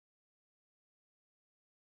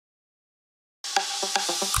Hi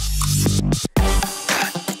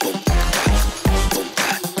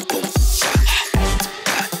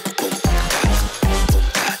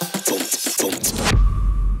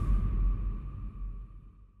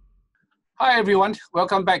everyone,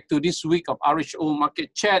 welcome back to this week of RHO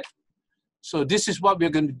Market Chat. So this is what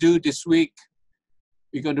we're going to do this week.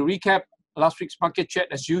 We're going to recap last week's market chat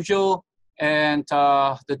as usual, and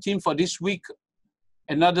the theme for this week,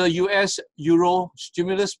 another US Euro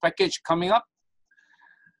stimulus package coming up.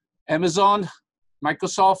 Amazon,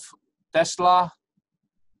 Microsoft, Tesla,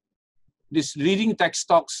 these leading tech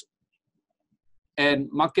stocks and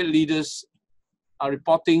market leaders are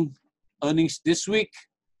reporting earnings this week.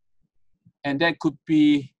 And that could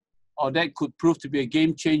be, or that could prove to be a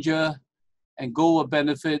game changer and go a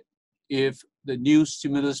benefit if the new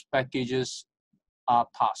stimulus packages are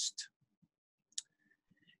passed.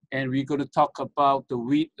 And we're going to talk about the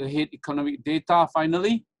week ahead economic data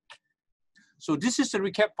finally. So this is the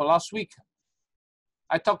recap for last week.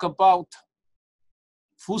 I talked about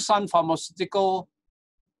Fosun Pharmaceutical,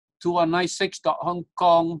 2196.Hong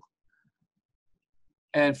Kong,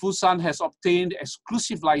 and Fosun has obtained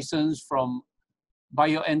exclusive license from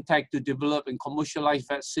BioNTech to develop and commercialize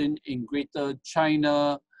vaccine in Greater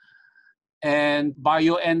China. And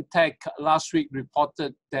BioNTech last week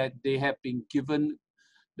reported that they have been given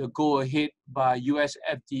the go-ahead by US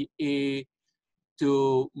FDA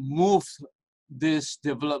to move this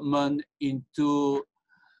development into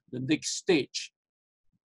the next stage.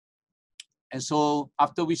 And so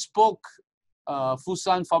after we spoke,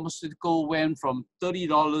 Fosun Pharmaceutical went from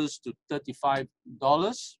 $30 to $35.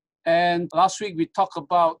 And last week we talked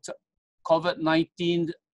about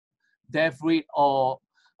COVID-19 death rate, or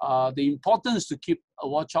the importance to keep a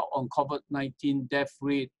watch out on COVID-19 death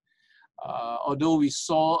rate. Although we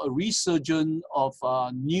saw a resurgence of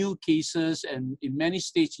new cases, and in many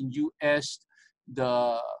states in US,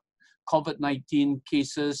 the COVID-19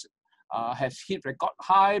 cases have hit record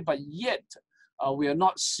high, but yet we are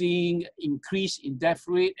not seeing increase in death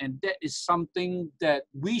rate, and that is something that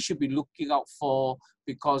we should be looking out for,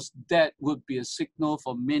 because that would be a signal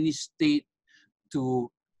for many states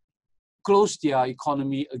to close their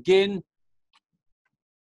economy again.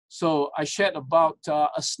 So I shared about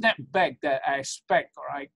a snapback that I expect,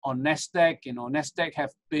 right, on Nasdaq. Nasdaq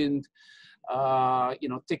have been,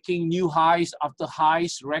 taking new highs after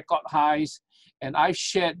highs, record highs, and I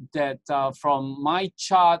shared that from my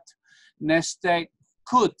chart, Nasdaq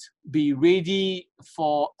could be ready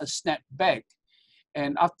for a snapback.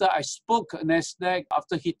 And after I spoke, Nasdaq,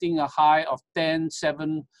 after hitting a high of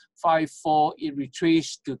 10,754, it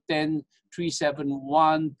retraced to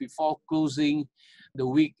 10,371 before closing the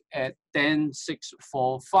week at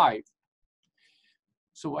 10,645.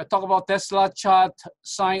 So I talk about Tesla chart,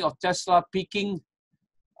 sign of Tesla peaking.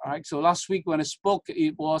 All right, so last week when I spoke,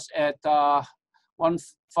 it was at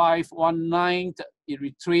 1519. It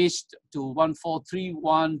retraced to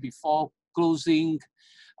 1431 before closing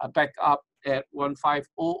back up at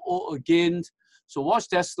 1500 again. So watch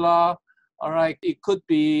Tesla. All right, it could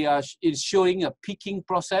be it's showing a peaking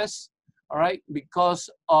process. All right, because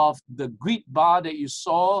of the grid bar that you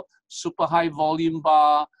saw, super high volume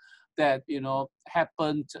bar that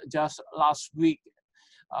happened just last week,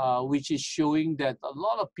 which is showing that a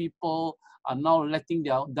lot of people are now letting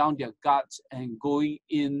down their guards and going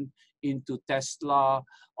into Tesla,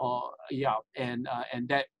 and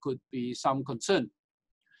that could be some concern.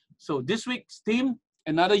 So this week's theme,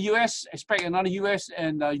 expect another US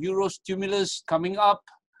and Euro stimulus coming up.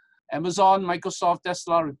 Amazon, Microsoft,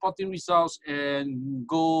 Tesla reporting results and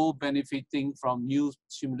go benefiting from new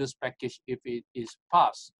stimulus package if it is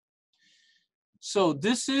passed. So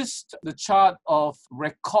this is the chart of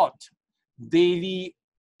record daily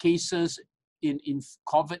cases in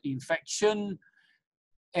COVID infection.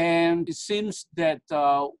 And it seems that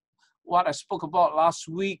what I spoke about last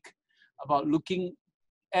week, about looking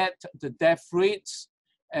at the death rates,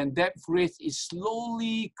 and death rate is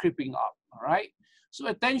slowly creeping up, all right? So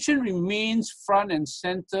attention remains front and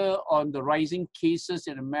center on the rising cases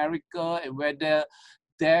in America and whether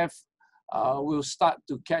death will start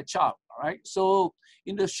to catch up, all right? So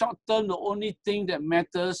in the short term, the only thing that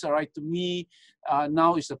matters, all right, to me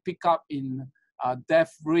now is a pickup in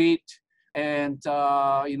death rate. And,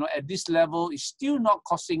 at this level, it's still not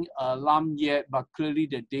causing alarm yet, but clearly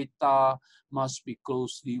the data must be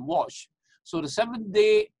closely watched. So the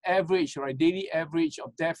 7-day average, right, daily average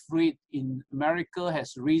of death rate in America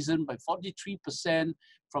has risen by 43%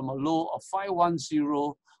 from a low of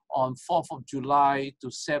 510 on 4th of July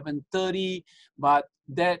to 730, but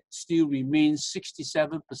that still remains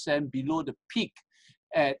 67% below the peak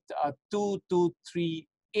at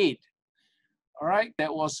 2238. all right,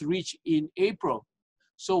 that was reached in April.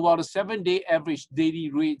 So while the 7-day average daily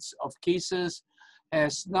rates of cases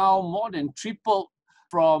has now more than tripled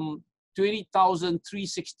from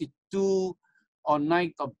 20,362 on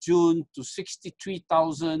 9th of June to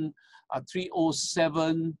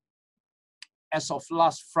 63,307 as of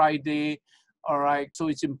last Friday. All right, so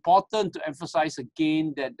it's important to emphasize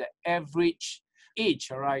again that the average age,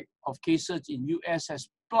 all right, of cases in US has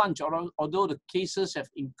plunged, although the cases have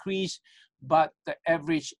increased, but the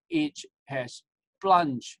average age has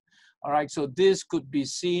plunged. All right, so this could be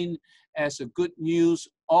seen as a good news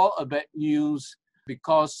or a bad news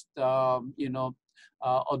because,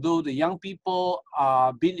 although the young people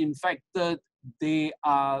are being infected, the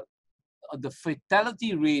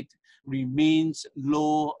fatality rate remains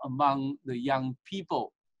low among the young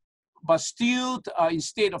people. But still, in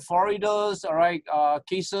state of Florida, all right,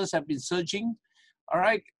 cases have been surging, all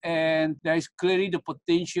right, and there is clearly the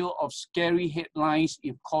potential of scary headlines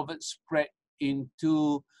if COVID spread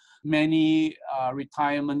into many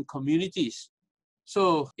retirement communities.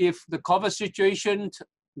 So if the COVID situation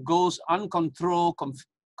goes uncontrolled,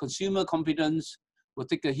 consumer confidence will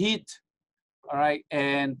take a hit, all right,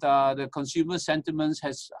 and the consumer sentiments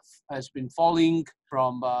has been falling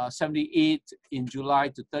from 78 in July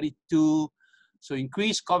to 32. So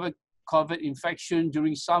increased COVID infection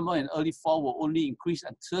during summer and early fall will only increase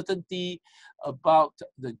uncertainty about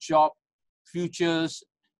the job futures,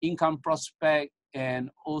 income prospect,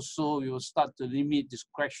 and also we will start to limit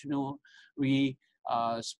discretionary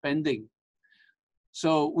spending.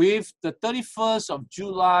 So with the 31st of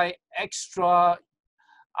July extra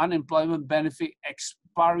unemployment benefit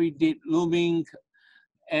expiry date looming,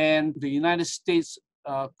 and the United States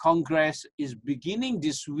Congress is beginning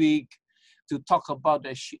this week to talk about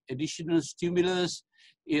the additional stimulus.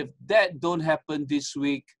 If that don't happen this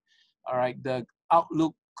week, all right, the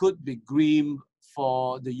outlook could be grim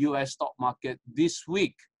for the US stock market this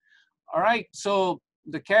week. All right, so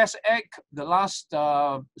the CARES Act, the last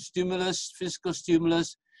fiscal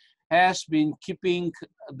stimulus, has been keeping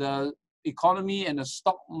the economy and the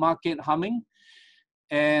stock market humming.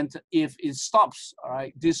 And if it stops, all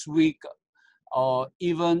right, this week, or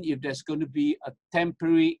even if there's going to be a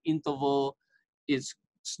temporary interval, it's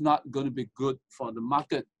not going to be good for the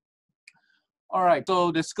market. All right,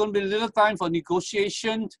 so there's going to be little time for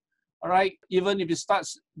negotiation. All right, even if it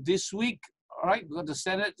starts this week, all right, because the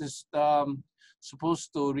Senate is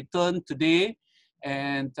supposed to return today,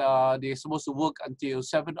 and they're supposed to work until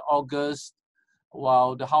 7th August,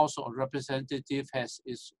 while the House of Representatives has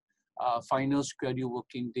its final scheduled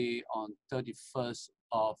working day on 31st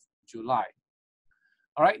of July.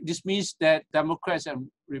 All right, this means that Democrats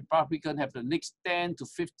and Republicans have the next 10 to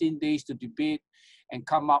 15 days to debate and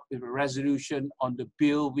come up with a resolution on the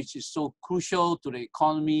bill, which is so crucial to the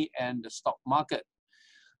economy and the stock market.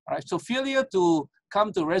 All right, so failure to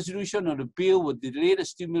come to a resolution on the bill will delay the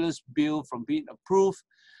stimulus bill from being approved,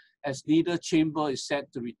 as neither chamber is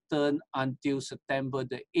set to return until September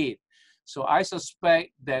the 8th. So I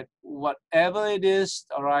suspect that whatever it is,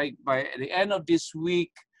 all right, by the end of this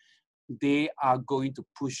week, they are going to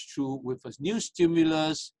push through with a new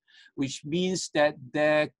stimulus, which means that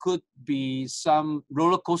there could be some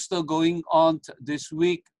roller coaster going on this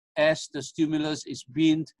week as the stimulus is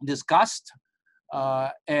being discussed.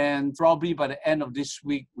 And probably by the end of this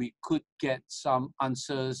week, we could get some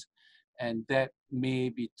answers, and that may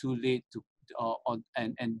be too late to,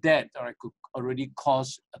 and that could already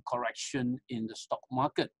cause a correction in the stock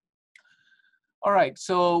market. All right,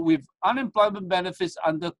 so with unemployment benefits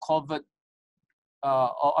under COVID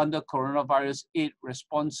or under coronavirus aid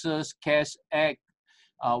responses, CARES Act,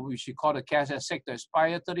 which we call the CARES Act sector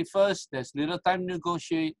expire 31st, there's little time to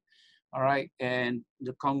negotiate. All right, and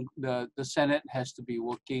the Senate has to be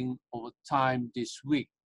working overtime this week.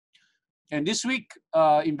 And this week,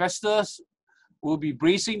 investors will be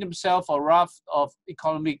bracing themselves for a raft of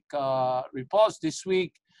economic reports this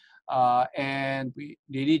week, and they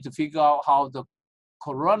need to figure out how the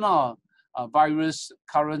coronavirus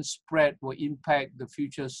current spread will impact the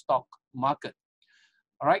future stock market.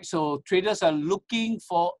 All right, so traders are looking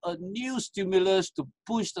for a new stimulus to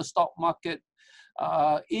push the stock market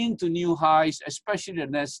into new highs, especially the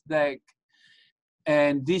Nasdaq.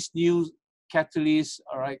 And this new catalyst,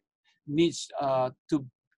 all right, needs to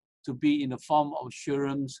be in the form of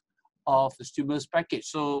assurance of the stimulus package.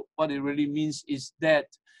 So what it really means is that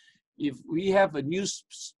if we have a new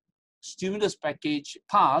stimulus package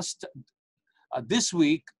passed this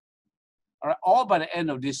week, or by the end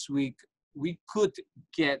of this week, we could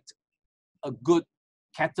get a good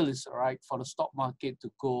catalyst, all right, for the stock market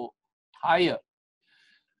to go higher.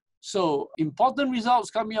 So important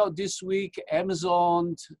results coming out this week: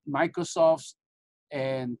 Amazon, Microsoft,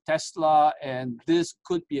 and Tesla, and this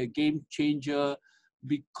could be a game changer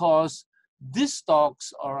because these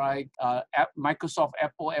stocks, all right, Microsoft,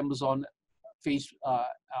 Apple, Amazon,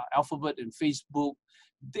 Alphabet, and Facebook,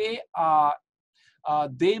 they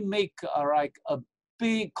make like a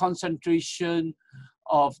big concentration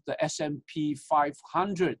of the S&P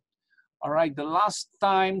 500. All right, the last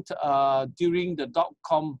time during the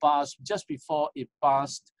dot-com bust, just before it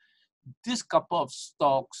passed, this couple of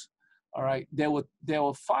stocks, all right, there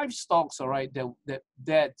were 5 stocks, all right,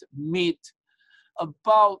 that made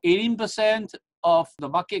about 18% of the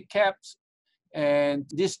market caps. And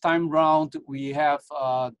this time round, we have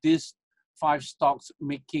these 5 stocks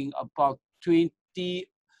making about 20%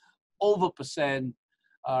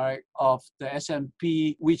 of the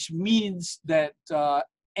S&P, which means that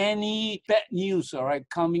any bad news, all right,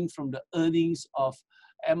 coming from the earnings of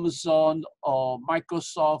Amazon or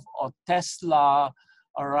Microsoft or Tesla,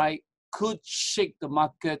 all right, could shake the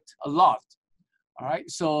market a lot. All right,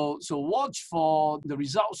 so watch for the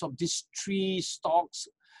results of these 3 stocks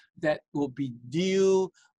that will be due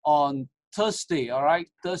on Thursday. All right,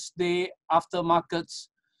 Thursday after markets.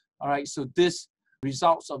 All right, so this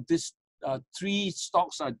results of this 3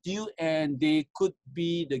 stocks are due, and they could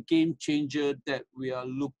be the game changer that we are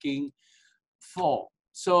looking for.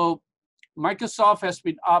 So Microsoft has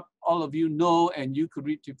been up, all of you know, and you could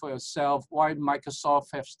read it for yourself why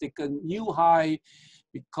Microsoft has taken new high,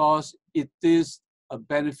 because it is a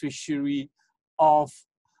beneficiary of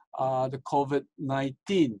the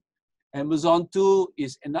COVID-19. Amazon too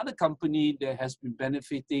is another company that has been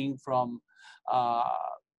benefiting from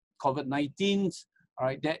COVID-19. All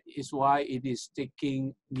right, that is why it is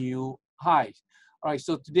taking new highs. All right,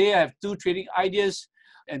 so today I have 2 trading ideas,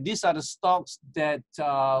 and these are the stocks that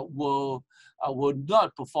will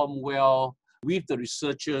not perform well with the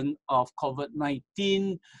resurgence of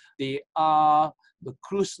COVID-19. They are the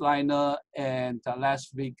cruise liner and Las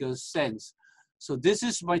Vegas Sands. So this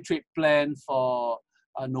is my trade plan for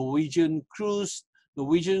Norwegian Cruise.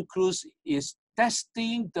 Norwegian Cruise is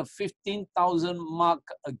testing the 15,000 mark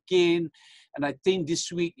again, and I think this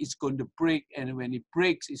week it's going to break, and when it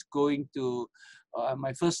breaks, it's going to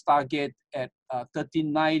my first target at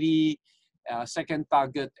 1390, second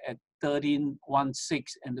target at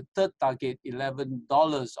 1316, and the third target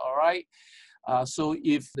 $11. All right. So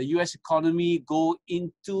if the US economy go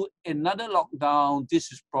into another lockdown, this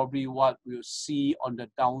is probably what we'll see on the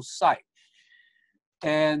downside.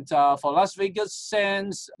 And for Las Vegas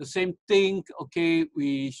Sands, the same thing. Okay,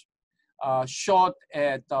 we short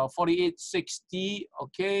at 48.60.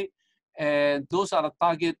 Okay, and those are the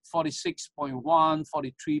target: 46.1,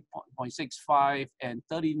 43.65, and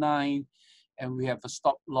 39. And we have a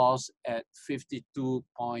stop loss at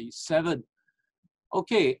 52.7.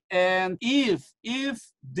 Okay, and if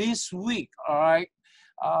this week, all right,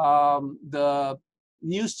 the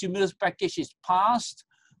new stimulus package is passed,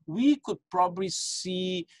 we could probably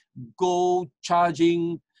see gold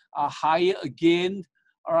charging higher again.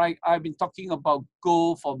 All right, I've been talking about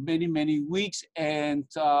gold for many weeks, and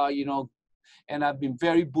and I've been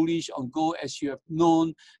very bullish on gold, as you have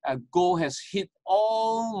known. Gold has hit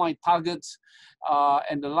all my targets,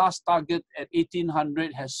 and the last target at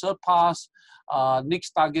 1800 has surpassed.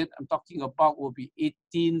 Next target I'm talking about will be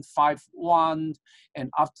 1851,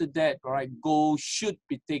 and after that, right, gold should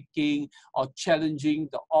be taking or challenging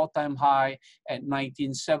the all-time high at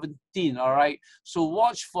 1917. All right, so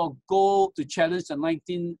watch for gold to challenge the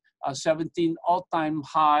 1917 all-time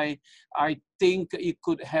high. I think it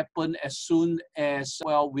could happen as soon as,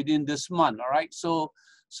 well, within this month. All right, so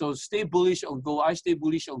stay bullish on gold. I stay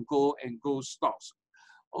bullish on gold and gold stocks.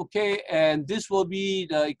 Okay, and this will be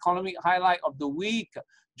the economic highlight of the week.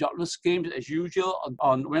 Jobless claims as usual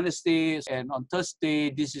on Wednesday, and on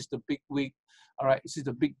Thursday, this is the big week. All right, this is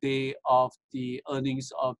the big day of the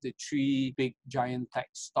earnings of the 3 big giant tech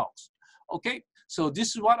stocks. Okay, so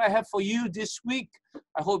this is what I have for you this week.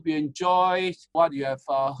 I hope you enjoy what you have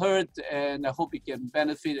heard, and I hope you can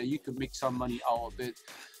benefit and you can make some money out of it.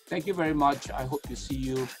 Thank you very much. I hope to see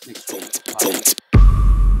you next week. Bye.